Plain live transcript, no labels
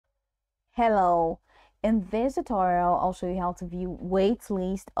Hello. In this tutorial, I'll show you how to view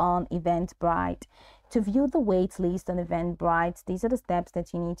waitlist on Eventbrite. To view the waitlist on Eventbrite, these are the steps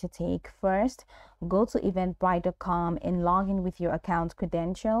that you need to take. First, go to eventbrite.com and log in with your account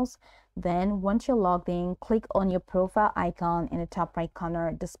credentials. Then, once you're logged in, click on your profile icon in the top right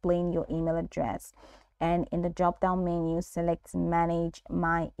corner, displaying your email address. And in the drop-down menu, select Manage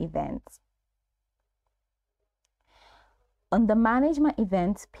My Events. On the Manage My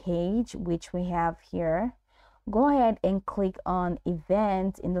Events page, which we have here, go ahead and click on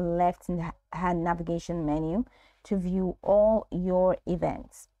Event in the left hand navigation menu to view all your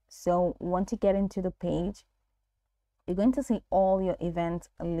events. So once you get into the page, you're going to see all your events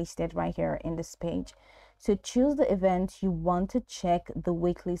listed right here in this page. So choose the event you want to check the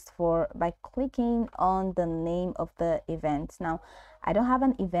waitlist for by clicking on the name of the event. Now, I don't have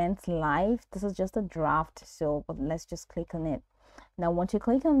an event live. This is just a draft, but let's just click on it. Now, once you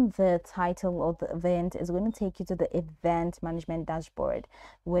click on the title of the event, it's going to take you to the event management dashboard,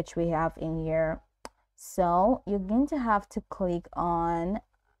 which we have in here. So you're going to have to click on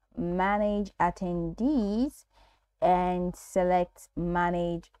Manage Attendees and select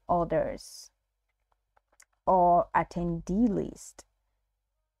Manage Others or Attendee List.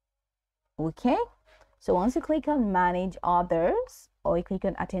 Okay, so once you click on Manage Others or you click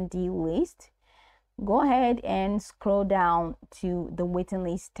on Attendee List, go ahead and scroll down to the waiting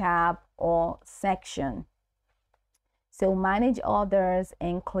list tab or section. So manage others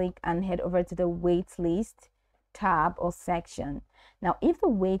and click and head over to the wait list tab or section. Now, if the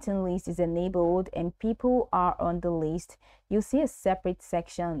waiting list is enabled and people are on the list, you'll see a separate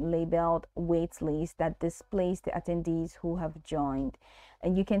section labeled wait list that displays the attendees who have joined.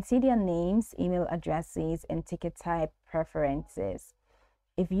 And you can see their names, email addresses, and ticket type preferences.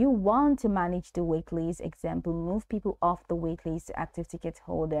 If you want to manage the waitlist, example, move people off the waitlist to active ticket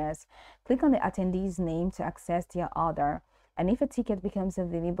holders, click on the attendee's name to access their order. And if a ticket becomes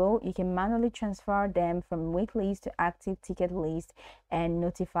available, you can manually transfer them from waitlist to active ticket list and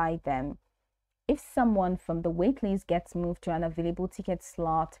notify them. If someone from the waitlist gets moved to an available ticket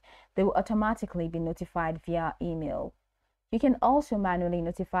slot, they will automatically be notified via email. You can also manually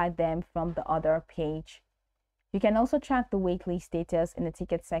notify them from the other page. You can also track the waitlist status in the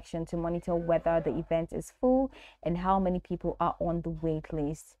ticket section to monitor whether the event is full and how many people are on the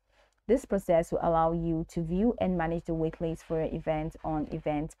waitlist. This process will allow you to view and manage the waitlist for your event on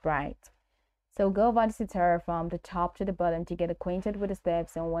Eventbrite. So go over this tutorial from the top to the bottom to get acquainted with the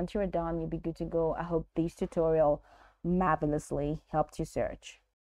steps, and once you're done, you'll be good to go. I hope this tutorial marvelously helped you search.